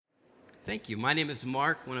Thank you. My name is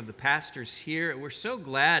Mark, one of the pastors here. We're so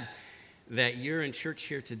glad that you're in church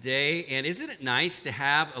here today. And isn't it nice to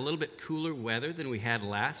have a little bit cooler weather than we had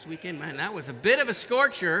last weekend? Man, that was a bit of a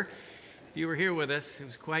scorcher. If you were here with us, it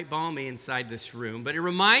was quite balmy inside this room. But it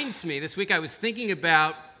reminds me, this week I was thinking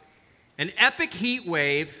about an epic heat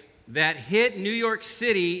wave that hit New York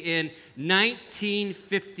City in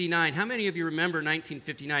 1959. How many of you remember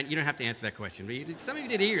 1959? You don't have to answer that question, but you did. Some of you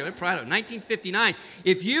did eagerly. I'm proud of it. 1959.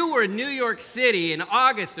 If you were in New York City in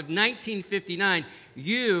August of 1959,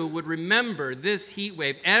 you would remember this heat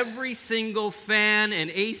wave. Every single fan and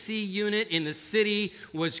AC unit in the city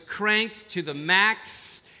was cranked to the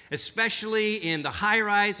max, especially in the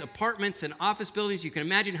high-rise apartments and office buildings. You can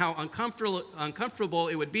imagine how uncomfortable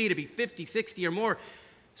it would be to be 50, 60 or more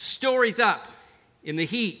stories up in the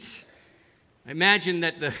heat. I imagine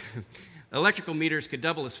that the electrical meters could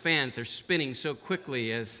double as fans. They're spinning so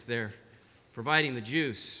quickly as they're providing the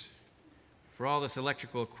juice for all this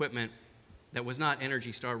electrical equipment that was not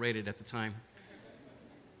Energy Star rated at the time.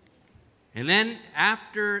 And then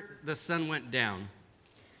after the sun went down,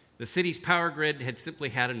 the city's power grid had simply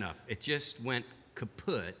had enough. It just went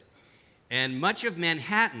kaput, and much of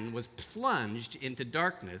Manhattan was plunged into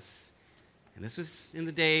darkness. And this was in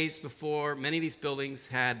the days before many of these buildings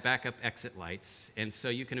had backup exit lights. And so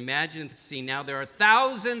you can imagine the scene now. There are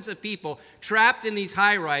thousands of people trapped in these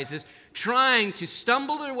high-rises trying to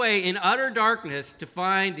stumble their way in utter darkness to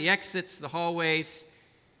find the exits, the hallways,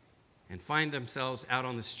 and find themselves out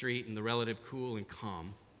on the street in the relative cool and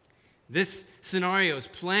calm. This scenario is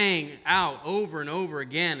playing out over and over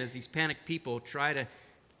again as these panicked people try to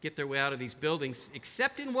get their way out of these buildings,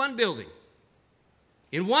 except in one building.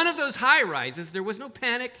 In one of those high-rises, there was no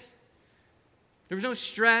panic. There was no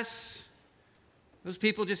stress. Those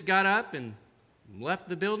people just got up and left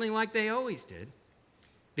the building like they always did.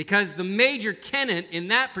 Because the major tenant in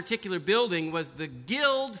that particular building was the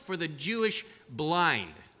Guild for the Jewish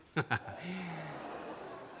Blind.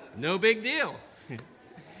 No big deal.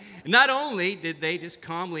 Not only did they just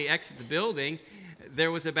calmly exit the building,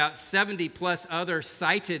 there was about 70 plus other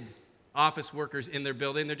sighted office workers in their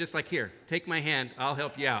building. They're just like, here, take my hand, I'll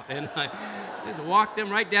help you out. And I just walked them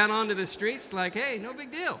right down onto the streets like, hey, no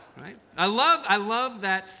big deal, right? I love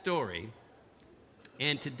that story.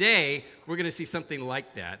 And today, we're going to see something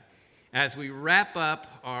like that. As we wrap up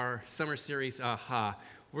our summer series, Aha,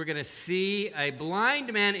 we're going to see a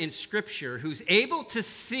blind man in Scripture who's able to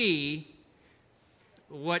see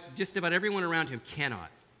what just about everyone around him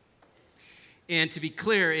cannot. And to be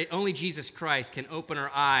clear, only Jesus Christ can open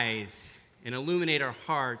our eyes and illuminate our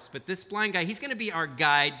hearts. But this blind guy, he's going to be our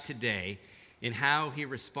guide today in how he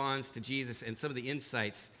responds to Jesus and some of the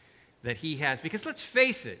insights that he has. Because let's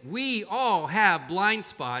face it, we all have blind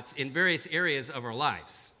spots in various areas of our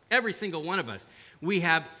lives. Every single one of us. We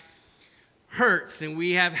have hurts and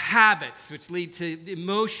we have habits which lead to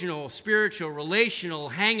emotional, spiritual, relational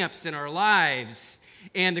hang-ups in our lives.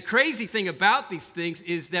 And the crazy thing about these things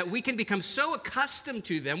is that we can become so accustomed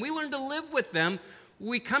to them, we learn to live with them,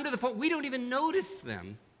 we come to the point we don't even notice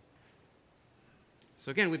them. So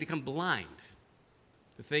again, we become blind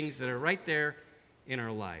to things that are right there in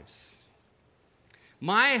our lives.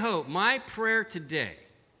 My hope, my prayer today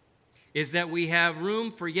is that we have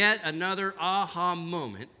room for yet another aha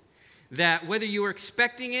moment, that whether you are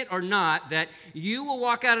expecting it or not, that you will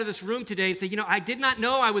walk out of this room today and say, I did not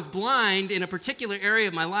know I was blind in a particular area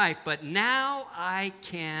of my life, but now I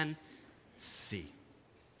can see.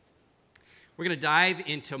 We're going to dive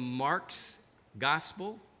into Mark's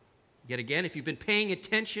gospel. Yet again, if you've been paying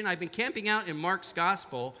attention, I've been camping out in Mark's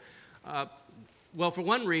gospel. Well, for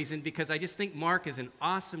one reason, because I just think Mark is an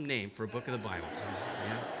awesome name for a book of the Bible.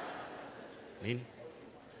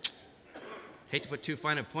 Hate to put too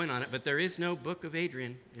fine a point on it, but there is no book of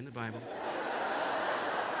Adrian in the Bible.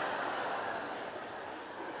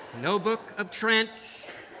 No book of Trent.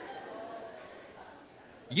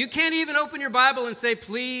 You can't even open your Bible and say,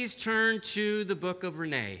 please turn to the book of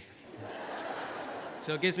Renee.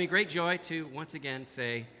 So it gives me great joy to once again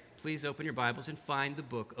say, please open your Bibles and find the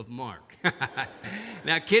book of Mark.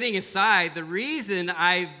 Now, kidding aside, the reason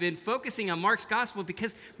I've been focusing on Mark's gospel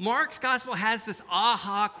because Mark's gospel has this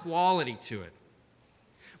aha quality to it.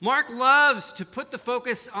 Mark loves to put the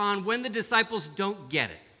focus on when the disciples don't get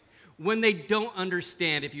it, when they don't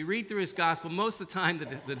understand. If you read through his gospel, most of the time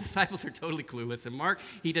the disciples are totally clueless. And Mark,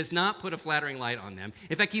 he does not put a flattering light on them.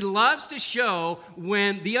 In fact, he loves to show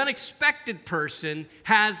when the unexpected person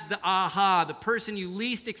has the aha, the person you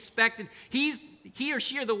least expected. He or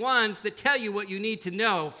she are the ones that tell you what you need to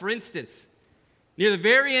know. For instance, Near the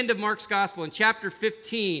very end of Mark's gospel, in chapter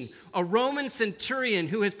 15, a Roman centurion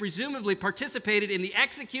who has presumably participated in the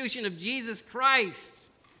execution of Jesus Christ.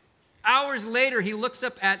 Hours later, he looks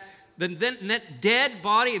up at the dead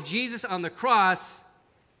body of Jesus on the cross,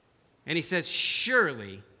 and he says,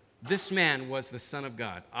 surely this man was the Son of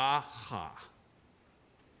God. Aha.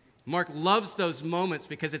 Mark loves those moments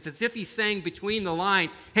because it's as if he's saying between the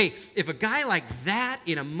lines, hey, if a guy like that,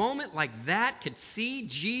 in a moment like that, could see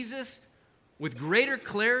Jesus with greater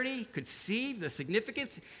clarity, could see the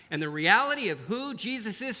significance and the reality of who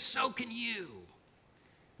Jesus is, so can you.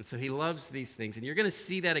 And so he loves these things. And you're going to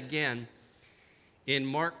see that again in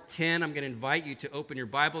Mark 10. I'm going to invite you to open your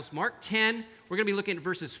Bibles. Mark 10, we're going to be looking at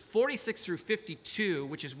verses 46 through 52,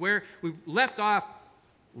 which is where we left off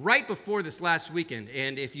right before this last weekend.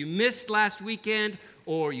 And if you missed last weekend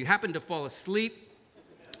or you happened to fall asleep,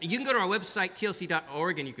 you can go to our website,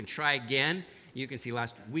 tlc.org, and you can try again. You can see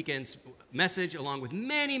last weekend's message along with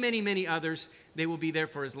many, many, many others. They will be there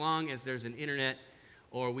for as long as there's an internet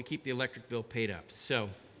or we keep the electric bill paid up. So,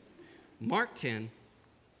 Mark 10,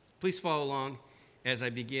 please follow along as I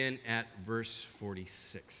begin at verse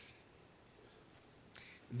 46.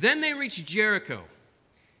 Then they reached Jericho.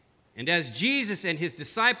 And as Jesus and his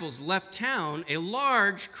disciples left town, a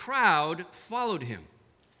large crowd followed him.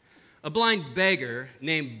 A blind beggar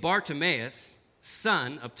named Bartimaeus,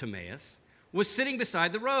 son of Timaeus, was sitting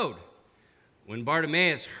beside the road. When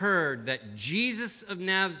Bartimaeus heard that Jesus of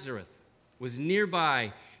Nazareth was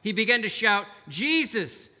nearby, he began to shout,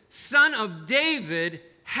 Jesus, Son of David,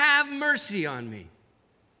 have mercy on me.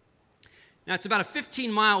 Now, it's about a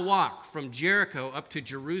 15-mile walk from Jericho up to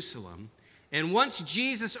Jerusalem. And once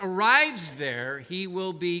Jesus arrives there, he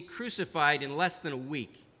will be crucified in less than a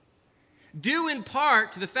week. Due in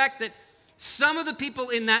part to the fact that some of the people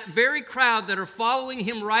in that very crowd that are following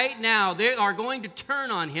him right now, they are going to turn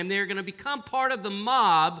on him. They're going to become part of the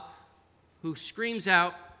mob who screams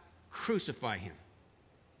out, crucify him.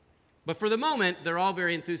 But for the moment, they're all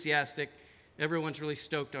very enthusiastic. Everyone's really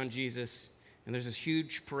stoked on Jesus. And there's this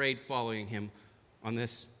huge parade following him on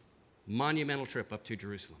this monumental trip up to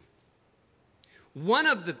Jerusalem. One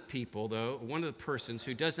of the people, though, one of the persons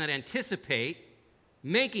who does not anticipate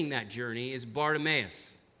making that journey is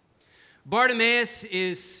Bartimaeus. Bartimaeus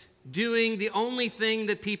is doing the only thing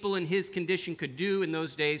that people in his condition could do in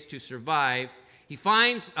those days to survive. He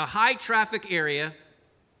finds a high-traffic area,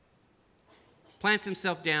 plants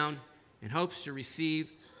himself down, and hopes to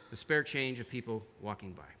receive the spare change of people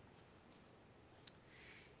walking by.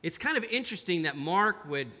 It's kind of interesting that Mark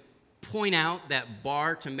would point out that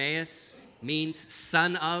Bartimaeus means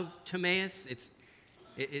son of Timaeus.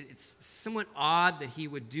 It's somewhat odd that he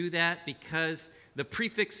would do that because the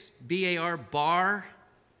prefix bar, bar,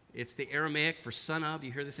 it's the Aramaic for son of.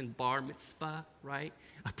 You hear this in bar mitzvah, right?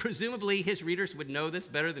 Presumably his readers would know this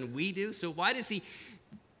better than we do. So why does he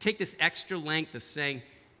take this extra length of saying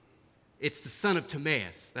it's the son of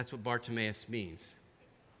Timaeus? That's what Bartimaeus means.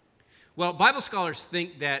 Well, Bible scholars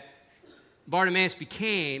think that Bartimaeus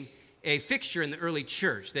became a fixture in the early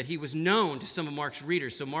church, that he was known to some of Mark's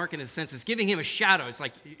readers. So Mark, in a sense, is giving him a shout out. It's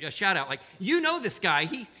like a shout out, like, you know this guy.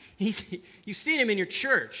 You've seen him in your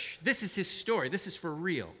church. This is his story. This is for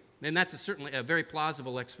real. And that's certainly a very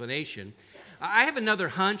plausible explanation. I have another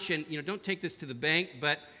hunch, and don't take this to the bank,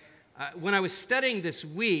 but when I was studying this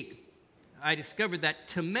week, I discovered that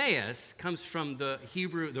Timaeus comes from the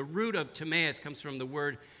Hebrew, the root of Timaeus comes from the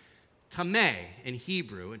word tameh in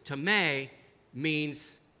Hebrew. And tameh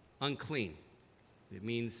means unclean. It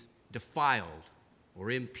means defiled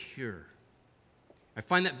or impure. I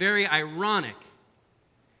find that very ironic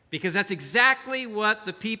because that's exactly what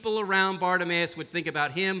the people around Bartimaeus would think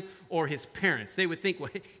about him or his parents. They would think,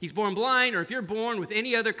 well, he's born blind, or if you're born with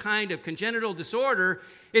any other kind of congenital disorder,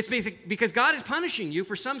 it's because God is punishing you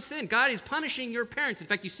for some sin. God is punishing your parents. In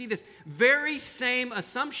fact, you see this very same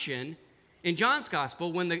assumption in John's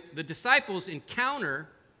gospel when the disciples encounter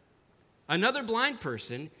another blind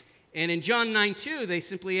person. And in John 9:2, they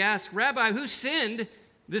simply ask, Rabbi, who sinned,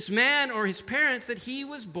 this man or his parents, that he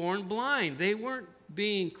was born blind? They weren't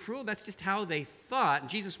being cruel. That's just how they thought. And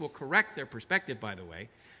Jesus will correct their perspective, by the way.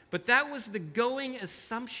 But that was the going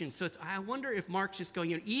assumption. So I wonder if Mark's just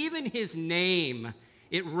going, even his name,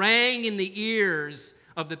 it rang in the ears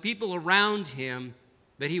of the people around him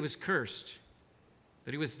that he was cursed,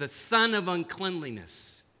 that he was the son of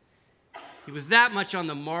uncleanliness. He was that much on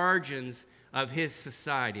the margins of his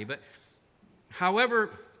society. But however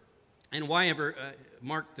and why ever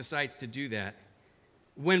Mark decides to do that,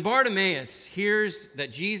 when Bartimaeus hears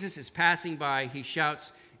that Jesus is passing by, he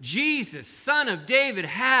shouts, Jesus, Son of David,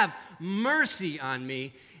 have mercy on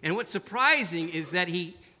me. And what's surprising is that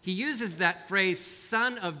he he uses that phrase,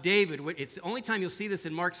 Son of David. It's the only time you'll see this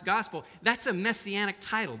in Mark's gospel. That's a messianic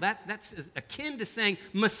title. That's akin to saying,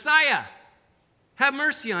 Messiah, have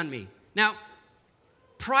mercy on me. Now,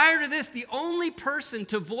 prior to this, the only person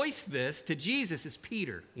to voice this to Jesus is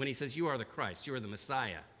Peter when he says, you are the Christ, you are the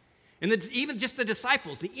Messiah. And even just the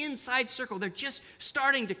disciples, the inside circle, they're just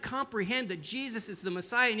starting to comprehend that Jesus is the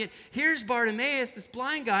Messiah. And yet, here's Bartimaeus, this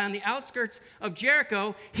blind guy on the outskirts of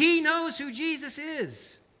Jericho. He knows who Jesus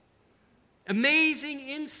is. Amazing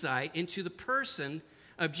insight into the person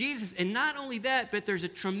of Jesus. And not only that, but there's a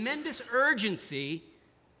tremendous urgency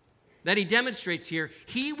that he demonstrates here.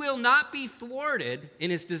 He will not be thwarted in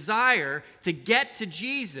his desire to get to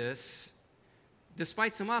Jesus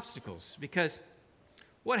despite some obstacles. Because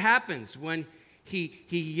what happens when he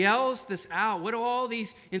yells this out? What do all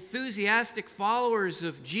these enthusiastic followers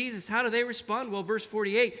of Jesus, how do they respond? Well, verse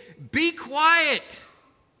 48, be quiet.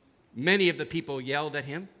 Many of the people yelled at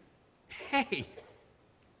him. Hey,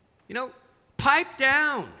 pipe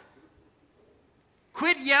down.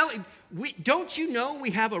 Quit yelling. Don't you know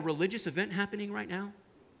we have a religious event happening right now?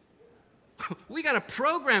 We got a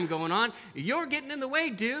program going on. You're getting in the way,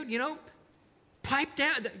 dude. Pipe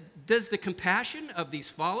down. Does the compassion of these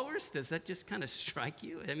followers, does that just kind of strike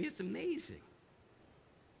you? I mean, it's amazing.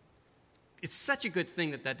 It's such a good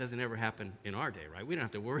thing that doesn't ever happen in our day, right? We don't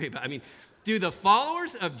have to worry about it. Do the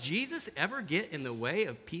followers of Jesus ever get in the way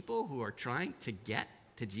of people who are trying to get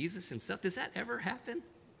to Jesus himself? Does that ever happen?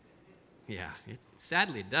 Yeah,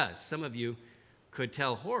 sadly it does. Some of you could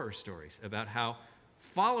tell horror stories about how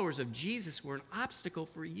followers of Jesus were an obstacle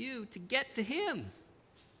for you to get to him.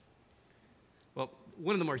 Well,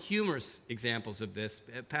 one of the more humorous examples of this,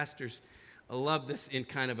 pastors love this in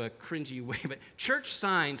kind of a cringy way, but church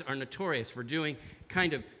signs are notorious for doing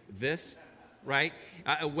kind of this, right?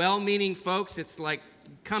 Well-meaning folks, it's like,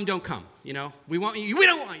 come, don't come, we want you, we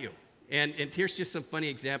don't want you. And here's just some funny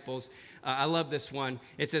examples. I love this one.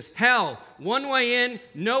 It says, hell, one way in,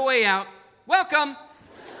 no way out, welcome.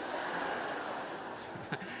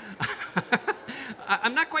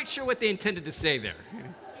 I'm not quite sure what they intended to say there.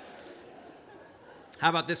 How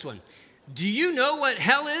about this one? Do you know what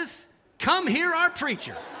hell is? Come hear our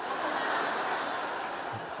preacher.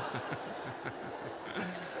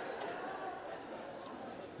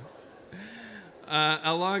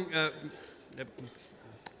 Along the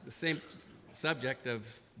same subject of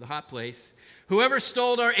the hot place, whoever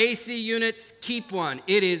stole our AC units, keep one.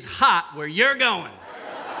 It is hot where you're going.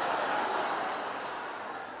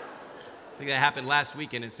 I think that happened last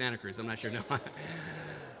weekend in Santa Cruz. I'm not sure. No.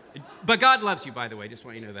 But God loves you, by the way. Just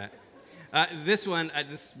want you to know that. This is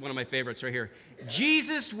one of my favorites right here.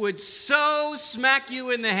 Jesus would so smack you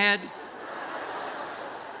in the head.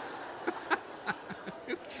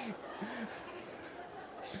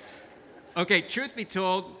 Okay, truth be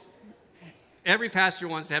told, every pastor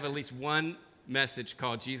wants to have at least one message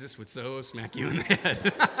called Jesus would so smack you in the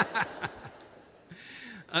head.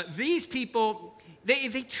 These people, they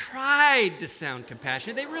tried to sound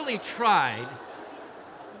compassionate. They really tried.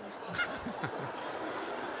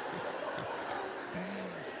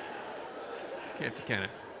 Just have to kind of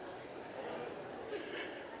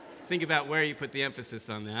think about where you put the emphasis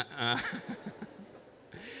on that.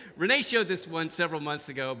 Renee showed this one several months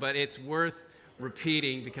ago, but it's worth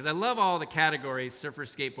repeating because I love all the categories: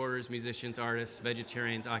 surfers, skateboarders, musicians, artists,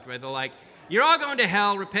 vegetarians, occupied. They're like, you're all going to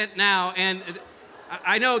hell, repent now. And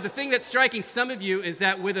I know the thing that's striking some of you is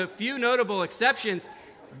that with a few notable exceptions,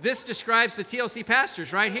 this describes the TLC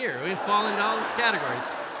pastors right here. We fall into all these categories.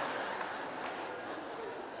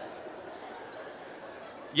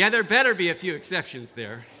 Yeah, there better be a few exceptions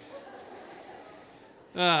there.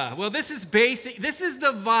 Well, this is basic. This is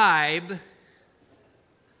the vibe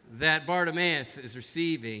that Bartimaeus is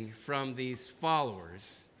receiving from these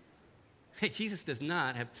followers. Hey, Jesus does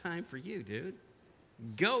not have time for you, dude.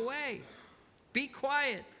 Go away. Be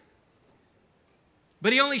quiet.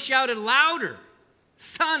 But he only shouted louder,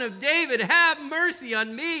 Son of David, have mercy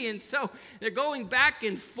on me. And so they're going back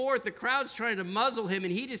and forth. The crowd's trying to muzzle him,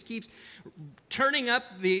 and he just keeps turning up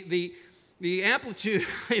the amplitude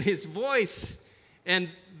in his voice. And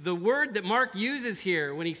the word that Mark uses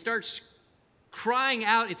here when he starts crying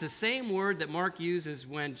out, it's the same word that Mark uses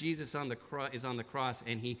when Jesus is on the cross,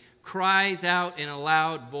 and he cries out in a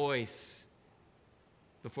loud voice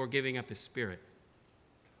before giving up his spirit.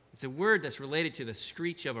 It's a word that's related to the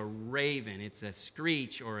screech of a raven. It's a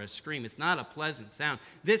screech or a scream. It's not a pleasant sound.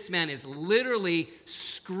 This man is literally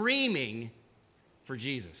screaming for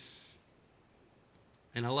Jesus.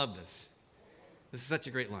 And I love this. This is such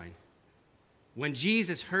a great line. When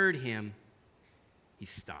Jesus heard him, he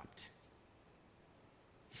stopped.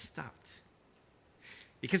 He stopped.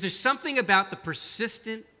 Because there's something about the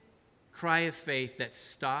persistent cry of faith that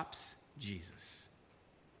stops Jesus.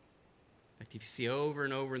 In fact, if you see over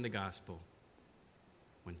and over in the gospel,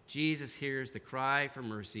 when Jesus hears the cry for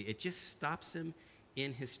mercy, it just stops him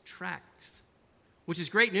in his tracks, which is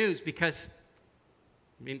great news because,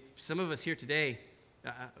 some of us here today,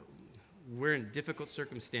 we're in difficult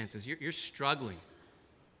circumstances. You're struggling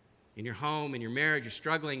in your home, in your marriage. You're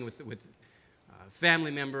struggling with a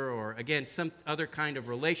family member or, again, some other kind of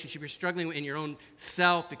relationship. You're struggling in your own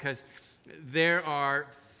self because there are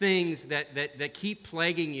things that keep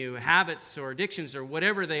plaguing you, habits or addictions or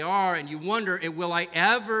whatever they are, and you wonder, will I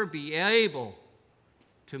ever be able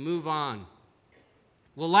to move on?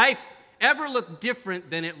 Will life ever look different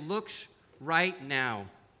than it looks right now?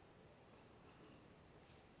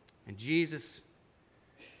 And Jesus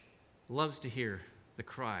loves to hear the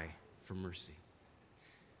cry for mercy.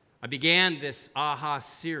 I began this AHA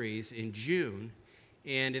series in June,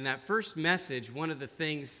 and in that first message, one of the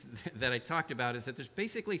things that I talked about is that there's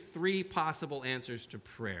basically three possible answers to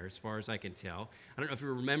prayer, as far as I can tell. I don't know if you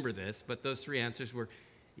remember this, but those three answers were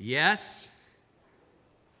yes,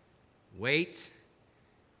 wait,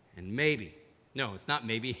 and maybe. No, it's not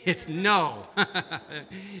maybe, it's no.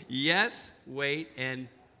 Yes, wait, and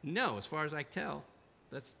no. As far as I can tell,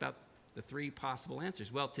 that's about the three possible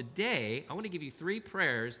answers. Well, today, I want to give you three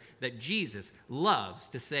prayers that Jesus loves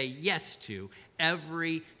to say yes to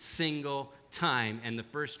every single time. And the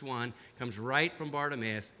first one comes right from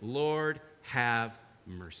Bartimaeus: Lord, have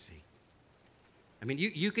mercy.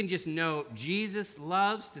 You can just know Jesus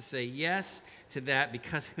loves to say yes to that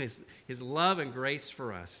because of his love and grace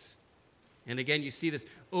for us. And again, you see this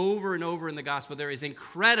over and over in the gospel. There is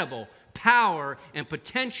incredible power and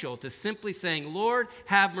potential to simply saying, Lord,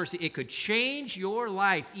 have mercy. It could change your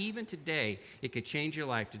life even today. It could change your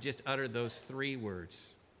life to just utter those three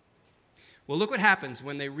words. Well, look what happens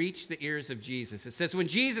when they reach the ears of Jesus. It says, when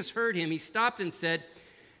Jesus heard him, he stopped and said,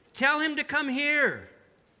 tell him to come here.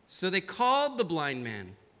 So they called the blind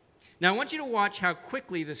man. Now, I want you to watch how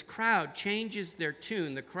quickly this crowd changes their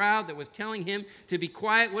tune. The crowd that was telling him to be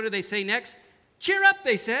quiet, what do they say next? Cheer up,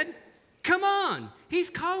 they said. Come on, he's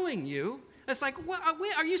calling you. It's like, what,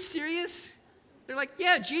 are you serious? They're like,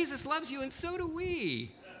 yeah, Jesus loves you, and so do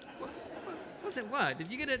we. What? Did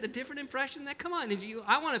you get a different impression? That come on,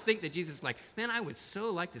 I want to think that Jesus is like, man, I would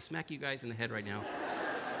so like to smack you guys in the head right now.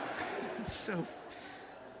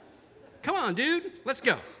 Come on, dude, let's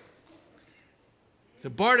go. So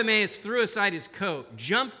Bartimaeus threw aside his coat,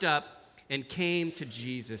 jumped up, and came to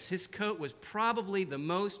Jesus. His coat was probably the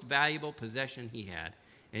most valuable possession he had,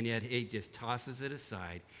 and yet he just tosses it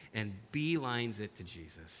aside and beelines it to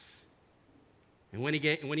Jesus. And when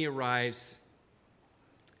he arrives,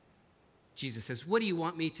 Jesus says, what do you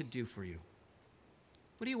want me to do for you?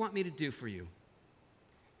 What do you want me to do for you?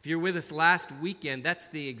 If you're with us last weekend, that's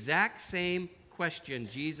the exact same question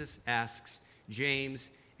Jesus asks James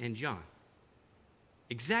and John.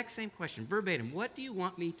 Exact same question, verbatim. What do you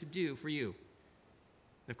want me to do for you?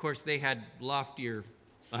 Of course, they had loftier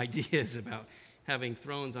ideas about having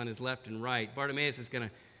thrones on his left and right. Bartimaeus is going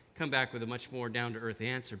to come back with a much more down-to-earth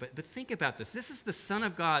answer. But think about this. This is the Son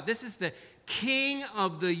of God. This is the King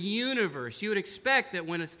of the universe. You would expect that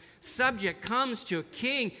when a subject comes to a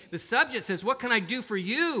king, the subject says, what can I do for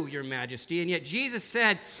you, your majesty? And yet Jesus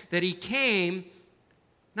said that he came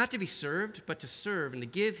not to be served, but to serve and to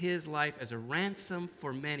give his life as a ransom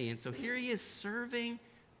for many. And so here he is serving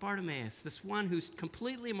Bartimaeus, this one who's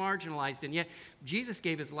completely marginalized, and yet Jesus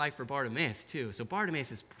gave his life for Bartimaeus too. So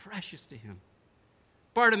Bartimaeus is precious to him.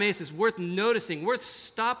 Bartimaeus is worth noticing, worth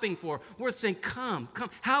stopping for, worth saying, come.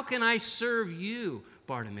 How can I serve you,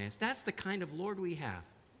 Bartimaeus? That's the kind of Lord we have.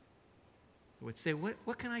 I would say,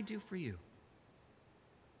 what can I do for you?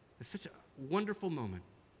 It's such a wonderful moment.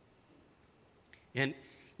 And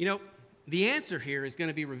the answer here is going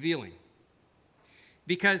to be revealing,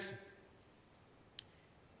 because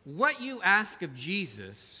what you ask of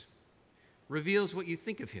Jesus reveals what you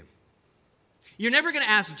think of him. You're never going to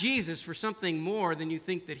ask Jesus for something more than you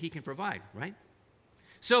think that he can provide, right?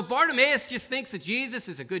 So if Bartimaeus just thinks that Jesus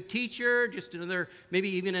is a good teacher, just another, maybe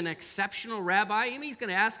even an exceptional rabbi, he's going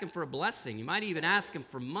to ask him for a blessing. He might even ask him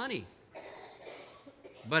for money.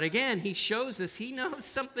 But again, he shows us he knows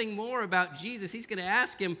something more about Jesus. He's going to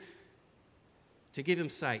ask him to give him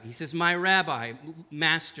sight. He says, my rabbi,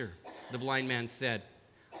 master, the blind man said,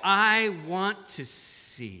 I want to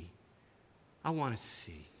see. I want to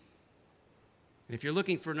see. And if you're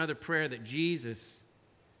looking for another prayer that Jesus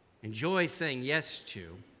enjoys saying yes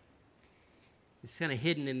to, it's kind of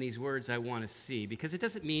hidden in these words, I want to see, because it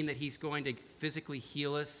doesn't mean that he's going to physically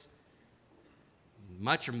heal us,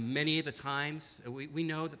 much or many of the times, we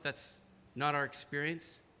know that that's not our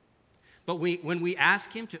experience. But when we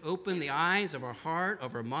ask him to open the eyes of our heart,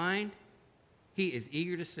 of our mind, he is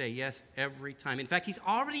eager to say yes every time. In fact, he's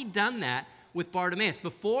already done that with Bartimaeus.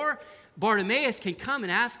 Before Bartimaeus can come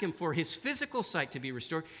and ask him for his physical sight to be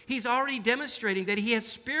restored, he's already demonstrating that he has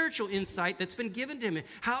spiritual insight that's been given to him.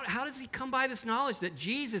 How does he come by this knowledge that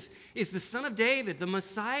Jesus is the Son of David, the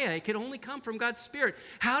Messiah? It can only come from God's Spirit.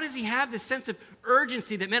 How does he have this sense of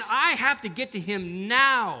urgency that, man, I have to get to him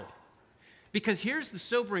now? Because here's the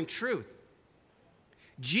sobering truth.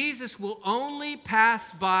 Jesus will only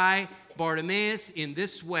pass by Bartimaeus in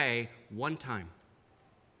this way one time.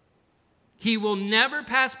 He will never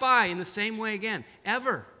pass by in the same way again,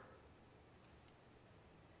 ever.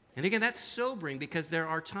 And again, that's sobering because there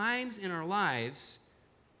are times in our lives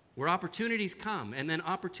where opportunities come and then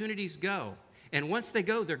opportunities go. And once they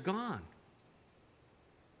go, they're gone.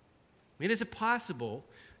 Is it possible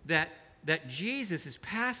that Jesus is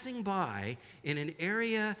passing by in an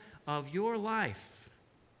area of your life?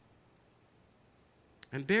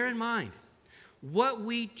 And bear in mind, what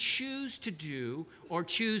we choose to do or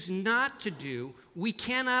choose not to do, we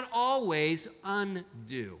cannot always undo.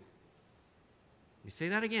 Let me say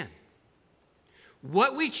that again.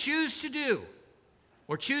 What we choose to do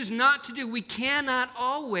or choose not to do, we cannot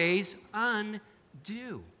always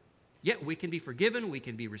undo. Yet we can be forgiven, we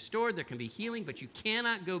can be restored, there can be healing, but you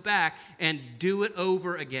cannot go back and do it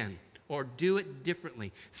over again or do it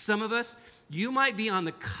differently. Some of us, you might be on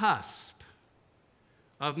the cusp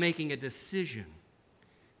of making a decision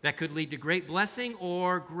that could lead to great blessing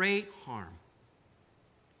or great harm.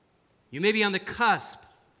 You may be on the cusp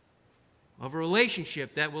of a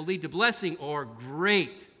relationship that will lead to blessing or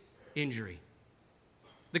great injury.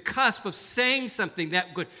 The cusp of saying something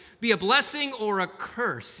that could be a blessing or a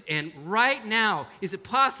curse. And right now, is it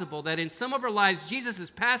possible that in some of our lives, Jesus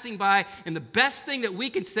is passing by, and the best thing that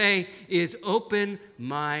we can say is, "Open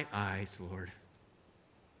my eyes, Lord."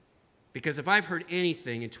 Because if I've heard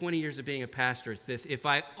anything in 20 years of being a pastor, it's this: if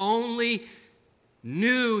I only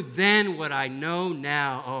knew then what I know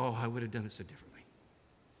now, I would have done it so differently.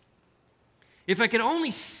 If I could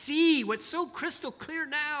only see what's so crystal clear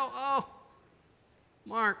now,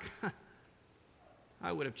 Mark,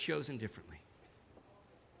 I would have chosen differently.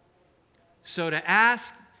 So to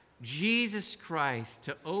ask Jesus Christ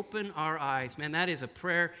to open our eyes, man, that is a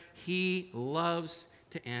prayer he loves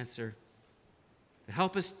to answer. To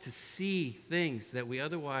help us to see things that we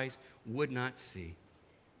otherwise would not see.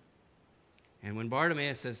 And when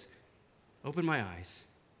Bartimaeus says, "Open my eyes,"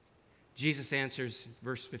 Jesus answers,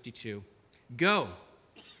 verse 52, "Go,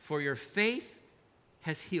 for your faith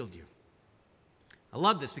has healed you." I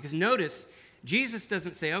love this because notice, Jesus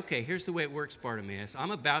doesn't say, "Okay, here's the way it works, Bartimaeus.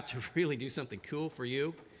 I'm about to really do something cool for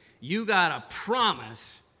you. You got to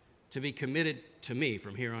promise to be committed to me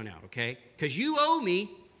from here on out, okay? Because you owe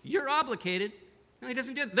me, you're obligated." No, he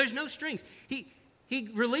doesn't do it. There's no strings.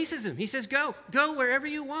 He releases him. He says, go wherever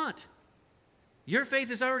you want. Your faith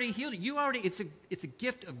has already healed you. It's a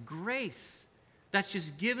gift of grace that's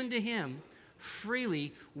just given to him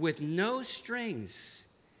freely with no strings.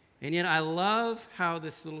 And yet I love how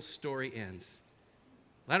this little story ends.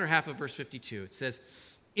 Latter half of verse 52, it says,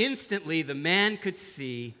 "Instantly the man could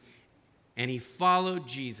see, and he followed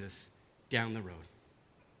Jesus down the road."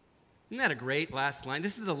 Isn't that a great last line?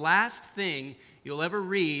 This is the last thing you'll ever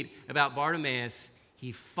read about Bartimaeus.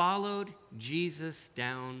 He followed Jesus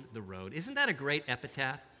down the road. Isn't that a great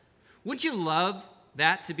epitaph? Wouldn't you love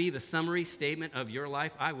that to be the summary statement of your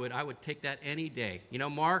life? I would take that any day.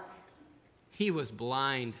 Mark, he was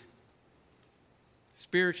blind.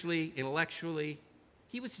 Spiritually, intellectually,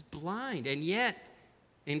 he was blind. And yet,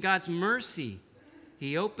 in God's mercy,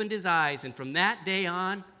 he opened his eyes, and from that day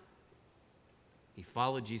on, he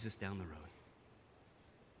followed Jesus down the road.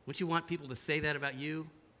 Wouldn't you want people to say that about you?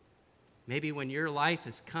 Maybe when your life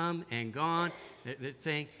has come and gone, they're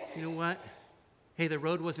saying, "You know what? Hey, the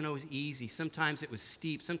road wasn't always easy. Sometimes it was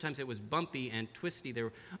steep. Sometimes it was bumpy and twisty. There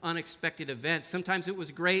were unexpected events. Sometimes it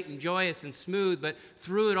was great and joyous and smooth, but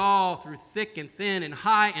through it all, through thick and thin and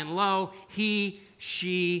high and low,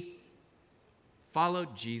 she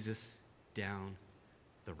followed Jesus down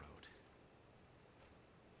the road."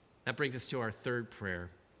 That brings us to our third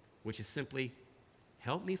prayer, which is simply,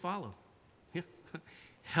 "Help me follow."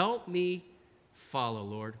 Help me follow,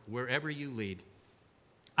 Lord, wherever you lead.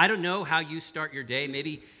 I don't know how you start your day.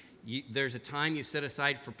 Maybe there's a time you set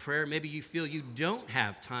aside for prayer. Maybe you feel you don't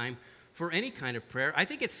have time for any kind of prayer. I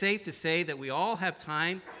think it's safe to say that we all have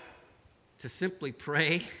time to simply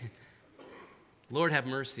pray, "Lord, have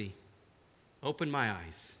mercy. Open my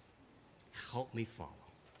eyes. Help me follow."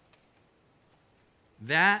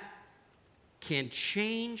 that can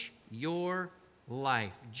change your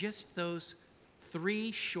life. Just those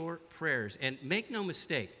 3 short prayers. And make no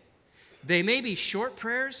mistake, they may be short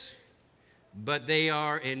prayers, but they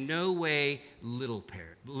are in no way little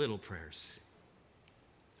prayers.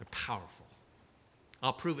 They're powerful.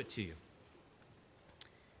 I'll prove it to you.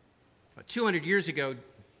 About 200 years ago,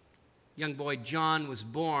 young boy John was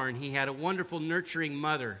born. He had a wonderful, nurturing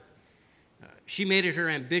mother. She made it her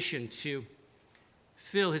ambition to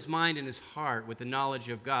fill his mind and his heart with the knowledge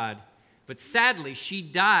of God. But sadly, she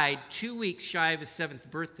died 2 weeks shy of his 7th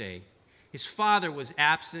birthday. His father was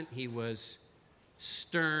absent. He was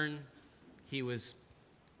stern. He was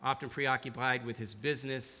often preoccupied with his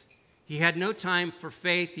business. He had no time for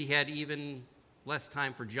faith. He had even less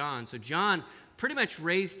time for John. So John pretty much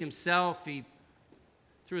raised himself. He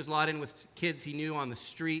threw his lot in with kids he knew on the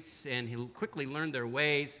streets, and he quickly learned their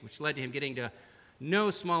ways, which led to him getting to no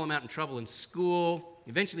small amount of trouble in school.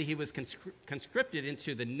 Eventually, he was conscripted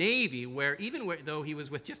into the Navy, where though he was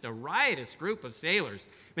with just a riotous group of sailors,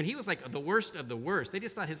 he was like the worst of the worst. They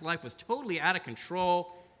just thought his life was totally out of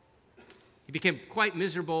control. He became quite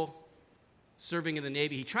miserable serving in the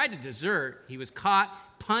Navy. He tried to desert. He was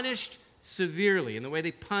caught, punished severely in the way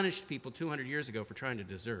they punished people 200 years ago for trying to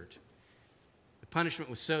desert. The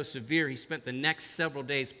punishment was so severe, he spent the next several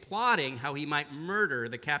days plotting how he might murder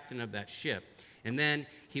the captain of that ship. And then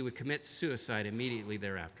he would commit suicide immediately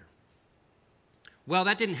thereafter. Well,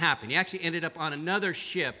 that didn't happen. He actually ended up on another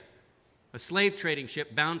ship, a slave trading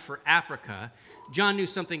ship bound for Africa. John knew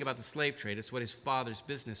something about the slave trade. It's what his father's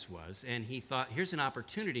business was. And he thought, here's an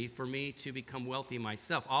opportunity for me to become wealthy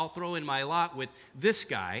myself. I'll throw in my lot with this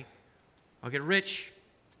guy. I'll get rich.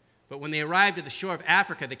 But when they arrived at the shore of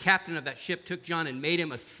Africa, the captain of that ship took John and made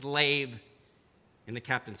him a slave in the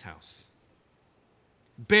captain's house.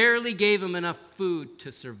 Barely gave him enough food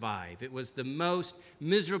to survive. It was the most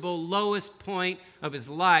miserable, lowest point of his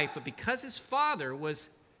life. But because his father was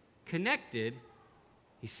connected,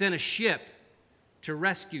 he sent a ship to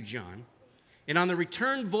rescue John. And on the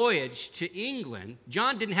return voyage to England,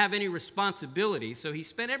 John didn't have any responsibility, so he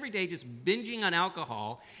spent every day just binging on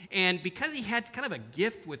alcohol. And because he had kind of a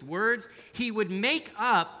gift with words, he would make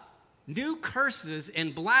up new curses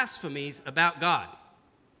and blasphemies about God.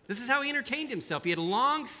 This is how he entertained himself. He had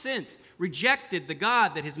long since rejected the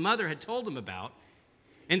God that his mother had told him about.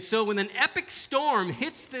 And so when an epic storm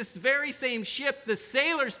hits this very same ship, the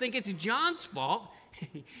sailors think it's John's fault.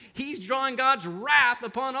 He's drawing God's wrath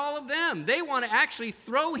upon all of them. They want to actually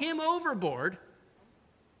throw him overboard.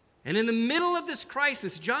 And in the middle of this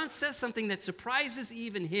crisis, John says something that surprises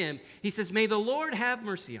even him. He says, "May the Lord have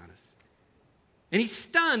mercy on us." And he's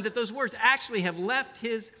stunned that those words actually have left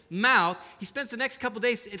his mouth. He spends the next couple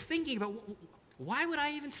days thinking about, why would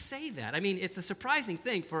I even say that? It's a surprising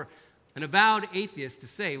thing for an avowed atheist to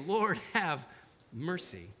say, "Lord, have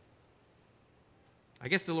mercy." I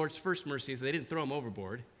guess the Lord's first mercy is they didn't throw him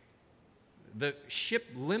overboard. The ship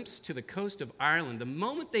limps to the coast of Ireland. The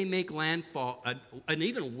moment they make landfall, an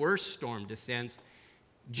even worse storm descends.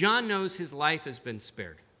 John knows his life has been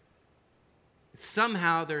spared.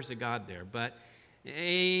 Somehow there's a God there, but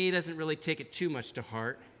he doesn't really take it too much to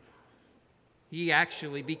heart. He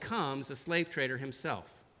actually becomes a slave trader himself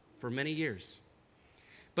for many years.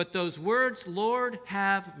 But those words, "Lord,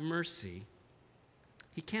 have mercy,"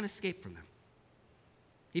 he can't escape from them.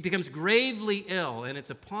 He becomes gravely ill, and it's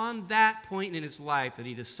upon that point in his life that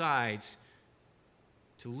he decides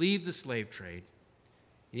to leave the slave trade.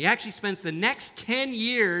 And he actually spends the next 10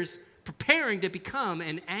 years preparing to become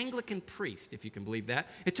an Anglican priest, if you can believe that.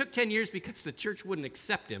 It took 10 years because the church wouldn't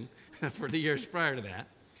accept him for the years prior to that.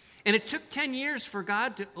 And it took 10 years for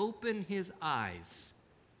God to open his eyes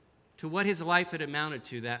to what his life had amounted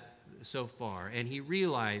to that so far. And he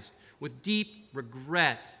realized with deep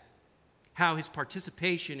regret how his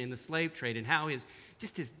participation in the slave trade and how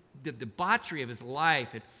the debauchery of his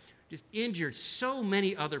life had just injured so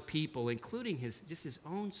many other people, including his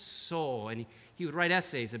own soul. And he would write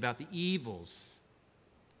essays about the evils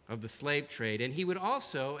of the slave trade. And he would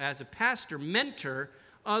also, as a pastor, mentor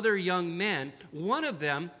other young men. One of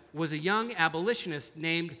them was a young abolitionist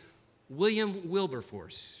named William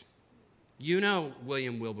Wilberforce. You know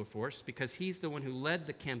William Wilberforce because he's the one who led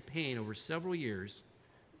the campaign over several years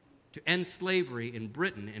to end slavery in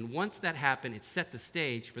Britain. And once that happened, it set the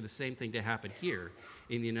stage for the same thing to happen here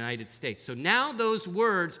in the United States. So now those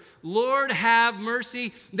words, "Lord, have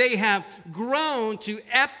mercy," they have grown to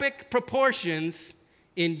epic proportions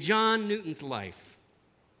in John Newton's life.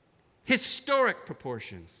 Historic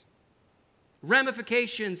proportions.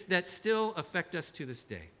 Ramifications that still affect us to this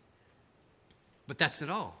day. But that's not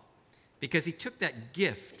all. Because he took that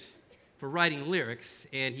gift for writing lyrics,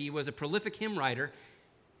 and he was a prolific hymn writer.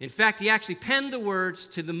 In fact, he actually penned the words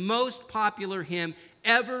to the most popular hymn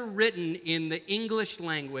ever written in the English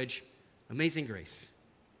language, Amazing Grace,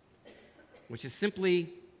 which is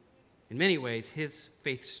simply, in many ways, his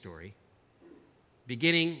faith story,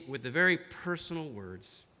 beginning with the very personal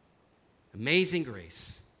words, Amazing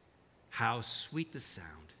grace, how sweet the sound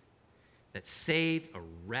that saved a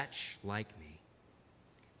wretch like me.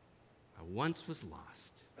 I once was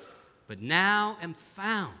lost, but now am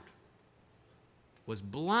found. Was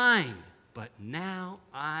blind, but now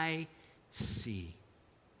I see.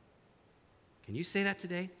 Can you say that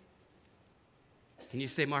today? Can you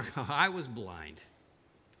say, Mark, I was blind.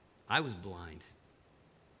 I was blind,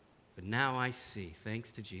 but now I see,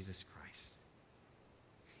 thanks to Jesus Christ.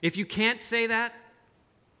 If you can't say that,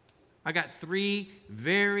 I got 3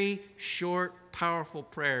 very short, powerful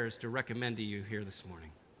prayers to recommend to you here this morning.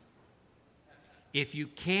 If you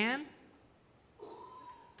can,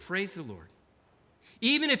 praise the Lord.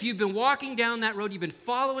 Even if you've been walking down that road, you've been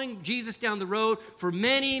following Jesus down the road for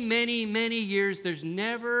many, many, many years, there's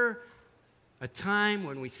never a time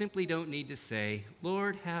when we simply don't need to say,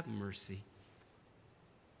 Lord, have mercy.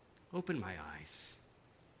 Open my eyes.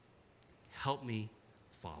 Help me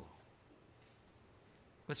follow.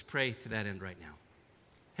 Let's pray to that end right now.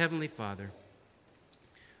 Heavenly Father,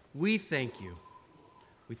 we thank you.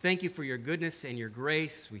 We thank you for your goodness and your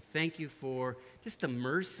grace. We thank you for just the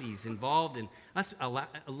mercies involved in us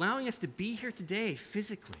allowing us to be here today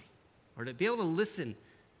physically, or to be able to listen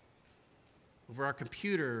over our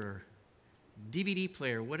computer or DVD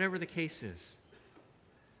player, whatever the case is.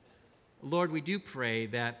 Lord, we do pray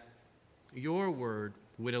that your word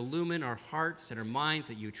would illumine our hearts and our minds,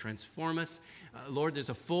 that you would transform us. Lord, there's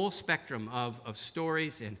a full spectrum of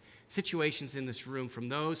stories and situations in this room, from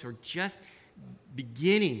those who are just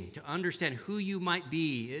beginning to understand who you might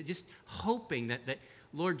be, just hoping that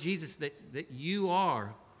Lord Jesus, that you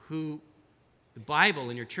are who the Bible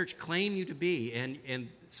and your church claim you to be. And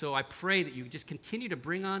so I pray that you just continue to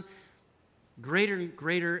bring on greater and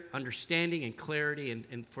greater understanding and clarity.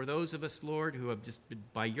 And for those of us, Lord, who have just,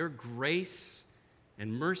 by your grace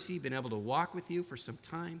and mercy, been able to walk with you for some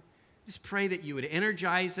time, just pray that you would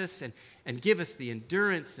energize us and give us the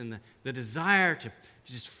endurance and the desire to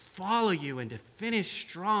just follow you and to finish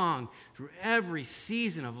strong through every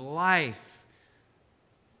season of life,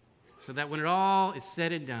 so that when it all is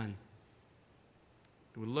said and done,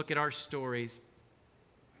 we would look at our stories,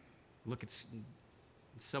 in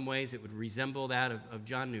some ways it would resemble that of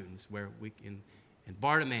John Newton's, where we in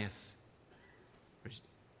Bartimaeus,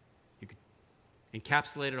 you could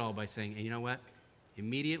encapsulate it all by saying, and you know what?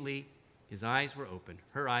 Immediately his eyes were opened,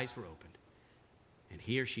 her eyes were opened, and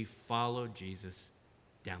he or she followed Jesus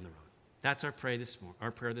down the road. That's our prayer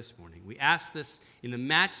this morning. We ask this in the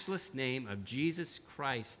matchless name of Jesus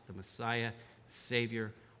Christ, the Messiah,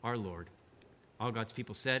 Savior, our Lord. All God's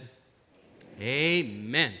people said,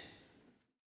 Amen.